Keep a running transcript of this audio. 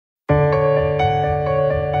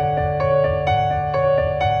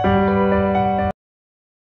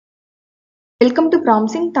Welcome to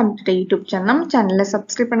promising Tamil YouTube channel. நம்ம சேனலை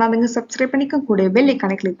subscribe பண்ணாதவங்க சப்ஸ்கிரைப் பண்ணிக்க, கூட பெல்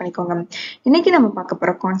ஐகானை கிளிக் பண்ணிக்கோங்க. இன்னைக்கு நம்ம பார்க்க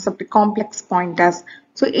போற கான்செப்ட் காம்ப்ளெக்ஸ் பாயிண்டர்ஸ்.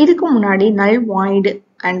 ஸோ இதுக்கு முன்னாடி நல், void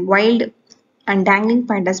and wild and dangling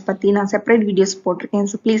pointers பத்தி நான் செப்பரேட் வீடியோஸ் போட்டிருக்கேன்.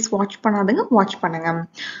 ஸோ ப்ளீஸ் வாட்ச் பண்ணாதவங்க வாட்ச் பண்ணுங்க.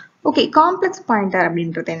 ஓகே, காம்ப்ளெக்ஸ் பாயிண்டர்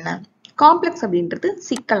அப்படின்றது என்ன? காம்ப்ளெக்ஸ் அப்படின்றது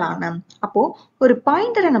சிக்கலான. அப்போ ஒரு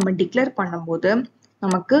பாயிண்டரை நம்ம டிக்ளேர் பண்ணும்போது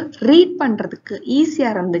நமக்கு ரீட் பண்றதுக்கு ஈஸியா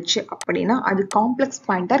இருந்துச்சு அப்படின்னா அது காம்ப்ளெக்ஸ்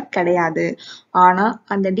பாயிண்டர் கிடையாது. ஆனா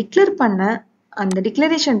அந்த டிக்ளேர் பண்ண அந்த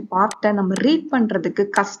டிக்ளரேஷன் பார்ட்டை நம்ம ரீட் பண்றதுக்கு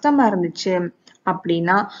கஷ்டமா இருந்துச்சு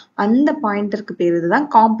அப்படின்னா அந்த பாயிண்டருக்கு பேரு தான்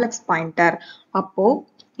காம்ப்ளெக்ஸ் பாயிண்டர். அப்போ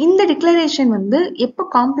இந்த டிக்ளரேஷன் எப்போ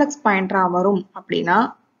காம்ப்ளெக்ஸ் பாயிண்டரா வரும் அப்படின்னா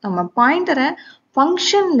நம்ம பாயிண்டரை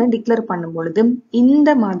ஃபங்க்ஷன்ல டிக்ளேர் பண்ணும் பொழுது இந்த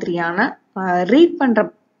மாதிரியான ரீட் பண்ற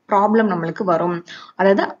ப்ராப்ளம் நம்மளுக்கு வரும்.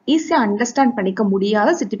 அதாவது ஈஸியா அண்டர்ஸ்டாண்ட் பண்ணிக்க முடியாத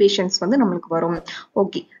சிச்சுவேஷன்ஸ் நம்மளுக்கு வரும்.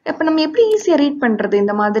 ஓகே, இப்ப நம்ம எப்படி ஈஸியா ரீட் பண்றது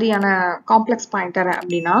இந்த மாதிரியான காம்ப்ளெக்ஸ் பாயிண்டர்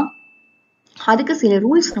அப்படின்னா அதுக்கு சில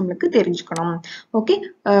ரூல்ஸ் நம்மளுக்கு தெரிஞ்சுக்கணும். ஓகே,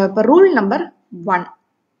 இப்ப ரூல் நம்பர் 1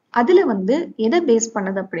 அதுல எதை பேஸ்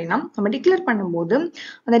பண்ணது அப்படின்னா நம்ம டிக்ளேர் பண்ணும்போது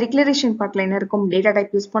அந்த டிக்ளரேஷன் பார்ட்ல என்ன இருக்கும், டேட்டா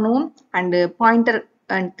டைப் யூஸ் பண்ணுவோம் அண்ட் பாயிண்டர்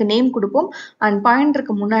நேம் கொடுப்போம் அண்ட்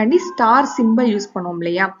பாயிண்டருக்கு முன்னாடி ஸ்டார் சிம்பிள் யூஸ் பண்ணுவோம்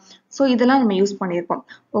இல்லையா. ஸோ இதெல்லாம் நம்ம யூஸ் பண்ணியிருப்போம்.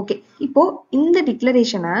 ஓகே, இப்போ இந்த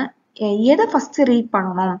டிக்ளரேஷனை எதை ஃபர்ஸ்ட் ரீட்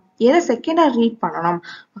பண்ணணும், எதை செகண்டா ரீட் பண்ணணும்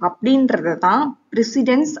அப்படின்றத தான்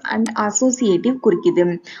ப்ரெசிடென்ஸ் அண்ட் அசோசியேட்டிவ் குறிக்குது.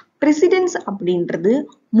 ப்ரெசிடென்ஸ் அப்படின்றது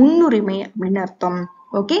முன்னுரிமை அப்படின்னு அர்த்தம்.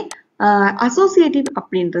 ஓகே, அசோசியேட்டிவ்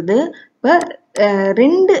அப்படின்றது இப்போ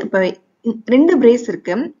ரெண்டு பிரேஸ்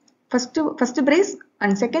இருக்கு. First brace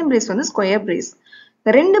and second brace square brace.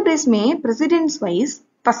 இந்த ரெண்டு பிரேஸ்மே ப்ரெசிடென்ஸ் வைஸ்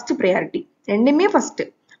ஃபர்ஸ்ட் ப்ரையாரிட்டி, ரெண்டுமே ஃபர்ஸ்ட்.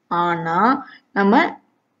 ஆனா நம்ம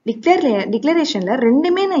டிக்ளரேஷன்ல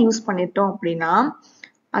ரெண்டுமே நான் யூஸ் பண்ணிட்டோம் அப்படின்னா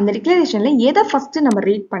அந்த டிக்ளரேஷன்ல எதை ஃபர்ஸ்ட் நம்ம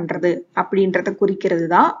ரீட் பண்றது அப்படின்றத குறிக்கிறது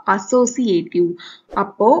தான் அசோசியேட்டிவ்.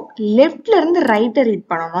 அப்போ லெஃப்ட்ல இருந்து ரைட்டை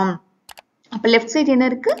ரீட் பண்ணணும். அப்ப லெஃப்ட் சைடு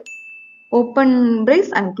என்ன இருக்கு, open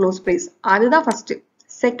brace and close brace, அதுதான் ஃபர்ஸ்ட்.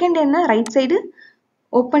 செகண்ட் என்ன, right side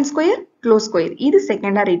open square close square, இது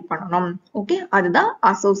செகண்டா ரீட் பண்ணணும். ஓகே, அதுதான்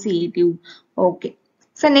associative. Okay,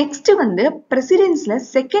 so next ப்ரெசிடென்ஸ்ல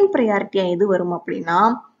second ப்ரையாரிட்டியா எது வரும் அப்படின்னா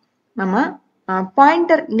நம்ம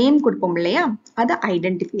பாயிண்டர் நேம் கொடுப்போம் இல்லையா, அது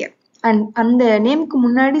ஐடென்டிஃபையர் அண்ட் அந்த நேமுக்கு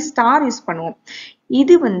முன்னாடி ஸ்டார் யூஸ் பண்ணுவோம்.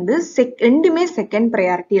 இது ரெண்டுமே செகண்ட்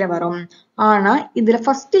ப்ரையாரிட்டியில வரும். ஆனா இதுல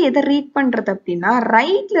ஃபர்ஸ்ட் எதை ரீட் பண்றது அப்படின்னா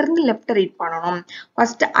ரைட்ல இருந்து லெஃப்ட் ரீட் பண்ணணும்.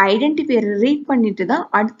 ஃபர்ஸ்ட் ஐடென்டிஃபையர் ரீட் பண்ணிட்டு தான்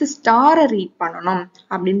அடுத்து ஸ்டாரை ரீட் பண்ணணும்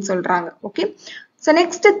அப்படின்னு சொல்றாங்க. Okay, so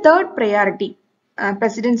next third priority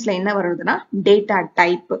ப்ரெசிடென்ஸ்ல என்ன வருதுன்னா டேட்டா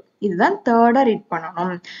டைப், இதுதான் தேர்டா ரீட்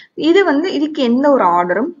பண்ணணும். இது இதுக்கு எந்த ஒரு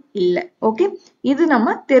ஆர்டரும் இல்லை. ஓகே, இது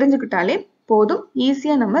நம்ம தெரிஞ்சுக்கிட்டாலே போதும்,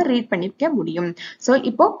 ஈஸியா நம்ம ரீட் பண்ணிக்க முடியும். ஸோ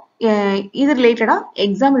இப்போ இது ரிலேட்டடா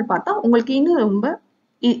எக்ஸாம்பிள் பார்த்தா உங்களுக்கு இன்னும் ரொம்ப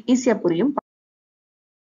ஈஸியா புரியும்.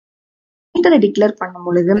 பாயிண்டரை டிக்ளேர் பண்ணும்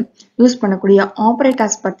பொழுது யூஸ் பண்ணக்கூடிய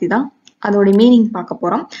ஆபரேட்டர்ஸ் பத்தி தான் அதோட மீனிங் பார்க்க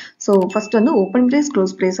போறோம். So first open brace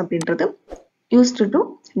close brace அப்படின்றது used to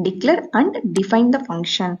declare and define the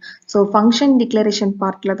function. So function declaration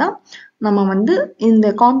partல தான் நம்ம இந்த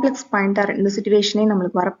காம்ப்ளெக்ஸ் பாயிண்டர் இந்த சிச்சுவேஷனே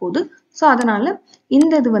நம்மளுக்கு வரப்போகுது. ஸோ அதனால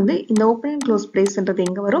இந்த இது இந்த ஓப்பன் அண்ட் க்ளோஸ் பிரேஸ்ன்றது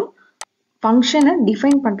எங்க வரும், ஃபங்க்ஷனை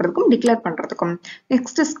டிஃபைன் பண்றதுக்கும் டிக்ளேர் பண்றதுக்கும்.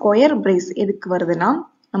 நெக்ஸ்ட் ஸ்கொயர் பிரேஸ் எதுக்கு வருதுன்னா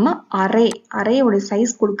நம்ம அரேயோட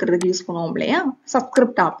சைஸ் கொடுக்கறதுக்கு யூஸ் பண்ணுவோம் இல்லையா,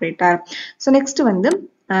 சப்ஸ்கிரிப்ட் ஆப்ரேட்டர். ஸோ நெக்ஸ்ட்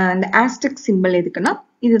இந்த ஆஸ்டெரிஸ்க் சிம்பிள் எதுக்குன்னா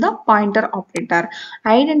இதுதான் pointer operator.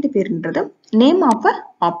 ஐடென்டிஃபையர்ன்றது name of a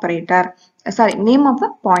operator, sorry name of a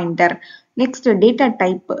pointer. Next data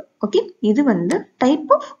type. Okay, இது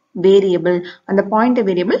டைப் ஆஃப் வேரியபிள், அந்த பாயிண்டர்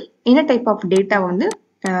வேரியபிள் என்ன டைப் ஆஃப் டேட்டா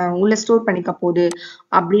உள்ள ஸ்டோர் பண்ணிக்க போகுது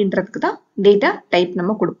அப்படின்றதுக்கு தான் டேட்டா டைப்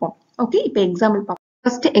நம்ம கொடுப்போம். ஓகே, இப்போ எக்ஸாம்பிள் பார்ப்போம்.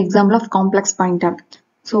 First example of complex pointer.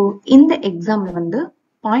 So இந்த example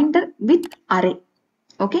pointer with array.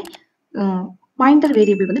 Okay, pointer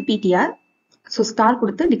variable PTR. So star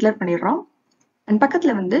கொடுத்து டிக்ளேர் பண்ணிடுறோம். அண்ட்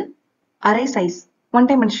பக்கத்துல array size, one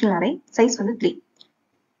dimensional array size 3.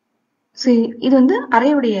 So இது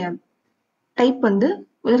அரேயுடைய டைப்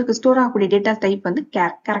இதற்கு ஸ்டோர் ஆகக்கூடிய data type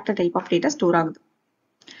character type of data store ஆகுது.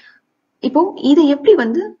 இப்போ இது எப்படி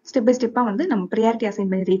ஸ்டெப் பை ஸ்டெப்பா நம்ம ப்ரையாரிட்டி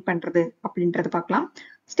அசைன் பண்ணி ரீட் பண்றது அப்படின்றத பார்க்கலாம்.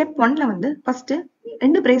 ஸ்டெப் 1ல ஃபர்ஸ்ட்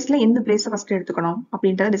ரெண்டு பிரேஸ்ல எந்த பிரேஸை ஃபர்ஸ்ட் எடுத்துக்கணும்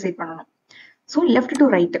அப்படின்றத டிசைட் பண்ணணும். So left to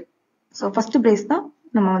right. So first brace தான்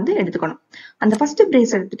நம்ம எடுத்துக்கணும். அந்த ஃபர்ஸ்ட்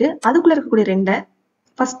பிரேஸ் எடுத்துட்டு அதுக்குள்ள இருக்கக்கூடிய ரெண்டை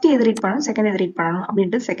ஃபர்ஸ்ட் எது ரீட் பண்ணணும், செகண்ட் எது ரீட் பண்ணணும்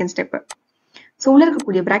அப்படின்றது செகண்ட் ஸ்டெப். ஸோ உள்ள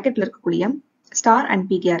இருக்கக்கூடிய பிராக்கெட்ல இருக்கக்கூடிய ஸ்டார் அண்ட்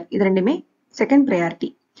பிடிஆர் இது ரெண்டுமே செகண்ட் ப்ரையாரிட்டி.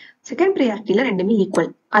 செகண்ட் ப்ரையாரிட்டியில ரெண்டுமே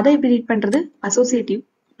ஈக்குவல். அதை எப்படி ரீட் பண்றது, அசோசியேட்டிவ்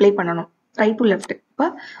அப்ளை பண்ணணும், ரைட் டு லெஃப்ட். இப்போ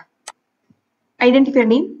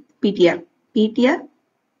ஐடென்டிஃபையர் நேம் பிடிஆர், பிடிஆர்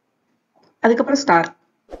அதுக்கப்புறம் ஸ்டார்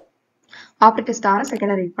ஆப்ரேட்டர் ஸ்டாரை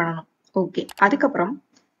செகண்டா ரீட் பண்ணணும். ஓகே, அதுக்கப்புறம்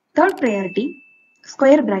தேர்ட் ப்ரையாரிட்டி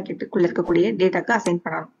ஸ்கொயர் பிராக்கெட்டுக்குள்ள இருக்கக்கூடிய டேட்டாக்கு அசைன்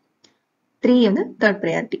பண்ணணும். 3 வந்து third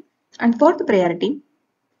priority. And fourth priority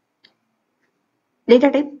data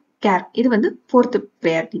type care, இது வந்து fourth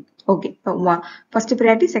priority. Okay, first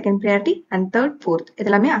priority, second priority and third, fourth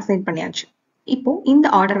இதெல்லாமே அசைன் பண்ணியாச்சு. இப்போ இந்த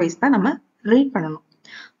ஆர்டர் வைஸ் தான் நம்ம ரீட் பண்ணணும்.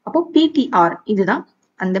 அப்போ பிடிஆர் இதுதான்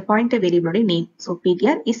அந்த pointer வேரியபிளோட name. So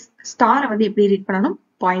PTR is ஸ்டாரை வந்து எப்படி ரீட் பண்ணணும்?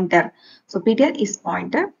 Pointer. So PTR is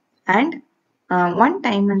pointer and one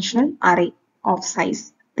dimensional array of size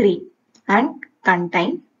 3 and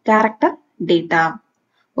contain character data.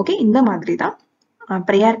 Okay, இந்த மாதிரி தான்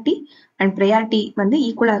ப்ரையாரிட்டி அண்ட் ப்ரையாரிட்டி வந்து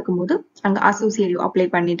ஈக்குவலா இருக்கும்போது அங்க அசோசியேட்டிவ் அப்ளை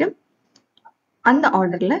பண்ணிட்டு அந்த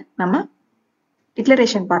ஆர்டர்ல நம்ம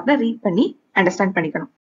டிக்ளரேஷன் பார்ட்ல ரீட் பண்ணி அண்டர்ஸ்டாண்ட்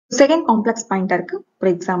பண்ணிக்கணும். செகண்ட் காம்ப்ளெக்ஸ் பாயிண்டருக்கு ஒரு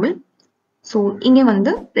எக்ஸாம்பிள். ஸோ இங்க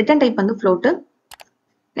வந்து ரிட்டர்ன் டைப் வந்து ஃப்ளோட்,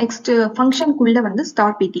 நெக்ஸ்ட் ஃபங்க்ஷனுக்குள்ள வந்து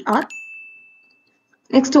star PTR,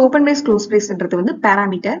 next open brace close பிரேஸ்ன்றது வந்து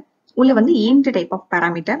பேராமீட்டர், உள்ள வந்து இன்ட் டைப் ஆஃப்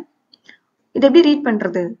பேராமீட்டர். இது எப்படி ரீட்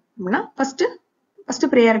பண்றது அப்படின்னா ஃபர்ஸ்ட்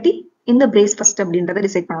ப்ரையாரிட்டி இந்த பிரேஸ் ஃபர்ஸ்ட் அப்படின்றத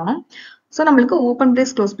டிசைட் பண்ணணும். ஸோ நம்மளுக்கு ஓப்பன்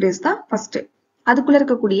பிரேஸ் க்ளோஸ் பிரேஸ் தான் ஃபர்ஸ்ட். அதுக்குள்ள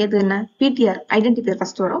இருக்கக்கூடியது என்ன? பிடிஆர் ஐடென்டிஃபையர்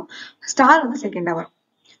ஃபர்ஸ்ட் வரும், ஸ்டார் வந்து செகண்டா வரும்.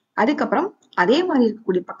 அதுக்கப்புறம் அதே மாதிரி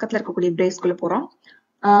இருக்கக்கூடிய பக்கத்துல இருக்கக்கூடிய பிரேஸ்க்குள்ள போறோம்.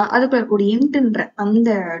 அதுக்குள்ள இருக்கக்கூடிய இன்ட்ன்ற அந்த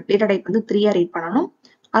டேட்டா டைப் வந்து 3 ரீட் பண்ணணும்.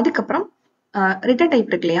 அதுக்கப்புறம் ரிட்டர்ன் டைப்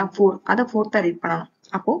இருக்கு இல்லையா 4, அதை 4 ரீட் பண்ணணும்.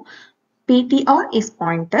 அப்போ PTR is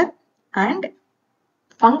pointer and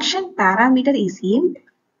function parameter is int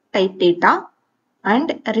type data and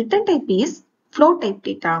return type is float type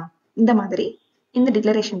data. இந்த மாதிரி இந்த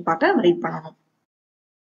டிக்ளரேஷன் பார்ட்டை நம்ம ரீட் பண்ணணும்.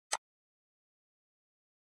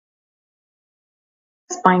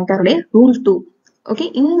 பாயிண்டருடைய ரூல் 2. ஓகே,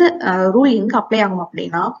 இந்த ரூல் எங்க அப்ளை ஆகும்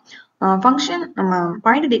அப்படின்னா ஃபங்க்ஷன் நம்ம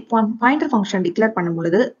பாயிண்டர் ஃபங்க்ஷன் டிக்ளேர் பண்ணும்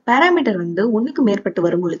பொழுது பேராமீட்டர் வந்து ஒண்ணுக்கு மேற்பட்டு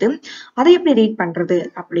வரும் பொழுது அதை எப்படி ரீட் பண்றது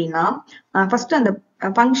அப்படின்னா ஃபர்ஸ்ட் அந்த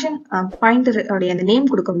ஃபங்க்ஷன் பாயிண்டர் அந்த நேம்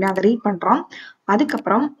கொடுக்க முடியாது, அதை ரீட் பண்றோம்.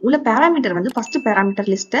 அதுக்கப்புறம் உள்ள பேராமீட்டர் வந்து ஃபர்ஸ்ட் பேராமீட்டர்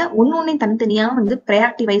லிஸ்ட்டை ஒன்னொன்னையும் தனித்தனியா வந்து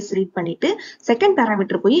ப்ரையாரிட்டி வைஸ் ரீட் பண்ணிட்டு செகண்ட்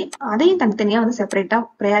பேராமீட்டர் போய் அதையும் தனித்தனியா வந்து செப்பரேட்டா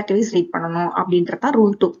ப்ரையாரிட்டி வைஸ் ரீட் பண்ணணும் அப்படின்றதான்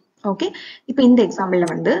ரூல் 2. ஓகே, இப்போ இந்த எக்ஸாம்பிள்ல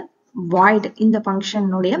வந்து void இந்த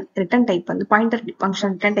ஃபங்க்ஷனுடைய ரிட்டர்ன் டைப் வந்து பாயிண்டர்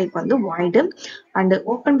ஃபங்க்ஷன் ரிட்டர்ன் டைப் வந்து void and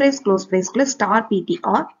open brace close பிரேஸ்க்குள்ள star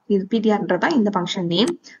PTR, இது பிடிஆர்ன்றதா இந்த ஃபங்க்ஷன்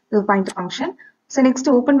நேம், இது pointer function. So next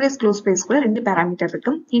open brace close பிரேஸ்க்குள்ள 2 parameter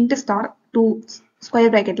இருக்கு, இன்ட் ஸ்டார் 2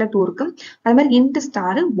 ஸ்கொயர் பிராக்கெட்ல 2 இருக்கு, அது மாதிரி இன்ட்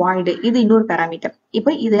ஸ்டார் void இது இன்னொரு பேராமீட்டர்.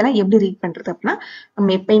 இப்போ இதெல்லாம் எப்படி ரீட் பண்றது அப்படின்னா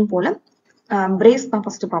நம்ம எப்பயும் போல பிரேஸ் தான்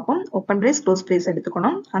ஃபர்ஸ்ட் பார்ப்போம். ஓப்பன் பிரேஸ் க்ளோஸ் பிரேஸ்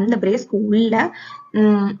எடுத்துக்கணும். அந்த பிரேஸ்க்கு உள்ள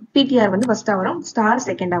பிடிஆர் வந்து ஃபர்ஸ்டா வரும், ஸ்டார்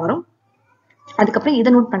செகண்டா வரும். அதுக்கப்புறம் இதை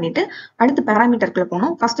நோட் பண்ணிட்டு அடுத்து பேராமீட்டருக்குள்ள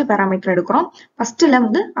போகணும். ஃபர்ஸ்ட் பேராமீட்டர் எடுக்கிறோம், ஃபர்ஸ்ட்ல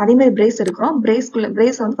வந்து அதே மாதிரி பிரேஸ் எடுக்கிறோம்,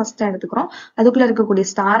 பிரேஸ் வந்து ஃபர்ஸ்டா எடுத்துக்கிறோம். அதுக்குள்ள இருக்கக்கூடிய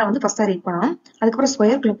ஸ்டாரை வந்து ஃபர்ஸ்டா ரீட் பண்ணணும். அதுக்கப்புறம்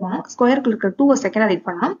ஸ்கொயருக்குள்ள போகணும், ஸ்கொயருக்குள்ள இருக்கிற 2 செகண்டா ரீட்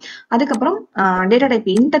பண்ணணும். அதுக்கப்புறம் டேட்டா டைப்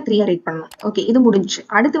இன்ட் 3 ரீட் பண்ணணும். ஓகே, இது முடிஞ்சு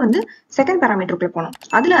அடுத்து வந்து செகண்ட் பேராமீட்டருக்குள்ள போகணும்.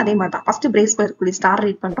 அதுல அதே மாதிரி தான் ஃபர்ஸ்ட் பிரேஸ்ல இருக்கக்கூடிய ஸ்டார்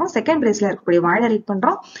ரீட் பண்றோம், செகண்ட் பிரேஸ்ல இருக்கக்கூடிய வாய்டை ரீட்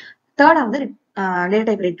பண்றோம், தேர்டா வந்து டேட்டா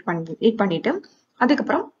டைப் ரீட் பண்ணிட்டு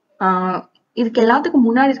அதுக்கப்புறம் இதுக்கு எல்லாத்துக்கும்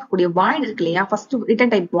முன்னாடி இருக்கக்கூடிய வாய்டு இருக்கு இல்லையா ஃபர்ஸ்ட்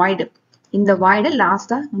ரிட்டர்ன் டைப் வாய்டு, இந்த வாய்டை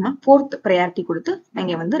லாஸ்டா நம்ம 4th ப்ரையாரிட்டி கொடுத்து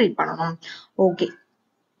நீங்க வந்து ரீட் பண்ணணும். ஓகே,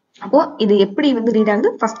 அப்போ இது எப்படி வந்து ரீட்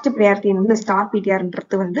ஆகுது? ஃபர்ஸ்ட் ப்ரையாரிட்டி வந்து ஸ்டார்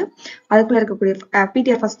பிடிஆர்ன்றது வந்து அதுக்குள்ள இருக்கக்கூடிய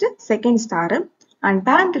PTR first second star and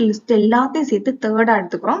parameter list எல்லாத்தையும் சேர்த்து தேர்டா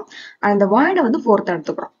எடுத்துக்கிறோம், அந்த வாய்டை வந்து 4th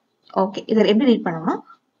எடுத்துக்கிறோம். ஓகே, இதை எப்படி ரீட் பண்ணணும்னா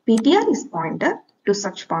PTR is pointer to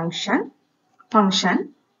such function,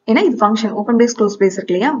 ஏன்னா இது function open brace close brace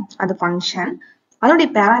இருக்கு இல்லையா அது ஃபங்க்ஷன், அதோடைய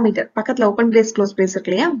பேராமீட்டர் பக்கத்துல ஓப்பன் பிரேஸ் க்ளோஸ் பிரேஸ்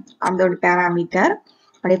இருக்கு இல்லையா அதோட பேராமீட்டர்,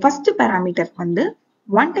 அதோட ஃபர்ஸ்ட் பேராமீட்டர் வந்து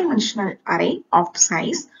one dimensional array of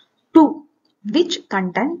size 2 which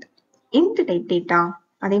content int type data.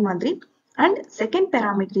 அதே மாதிரி and second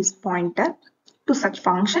parameter is pointer to such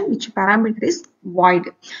function which parameter is void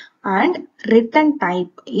and return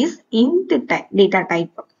type is int data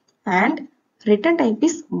type and return type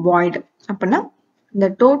is void. அப்படின்னா இந்த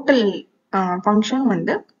total function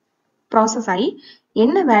வந்து process ஆகி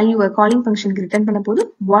என்ன வேல்யூவை calling ஃபங்க்ஷனுக்கு return பண்ண போது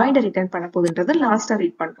வாய்டை ரிட்டர்ன் பண்ண போகுதுன்றது லாஸ்டா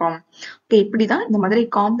ரீட் பண்றோம். ஓகே, இப்படிதான் இந்த மாதிரி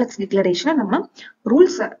காம்ப்ளெக்ஸ் டிக்ளரேஷனை நம்ம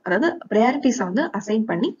ரூல்ஸ் அதாவது ப்ரையாரிட்டிஸை வந்து அசைன்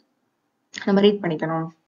பண்ணி நம்ம ரீட் பண்ணிக்கணும்.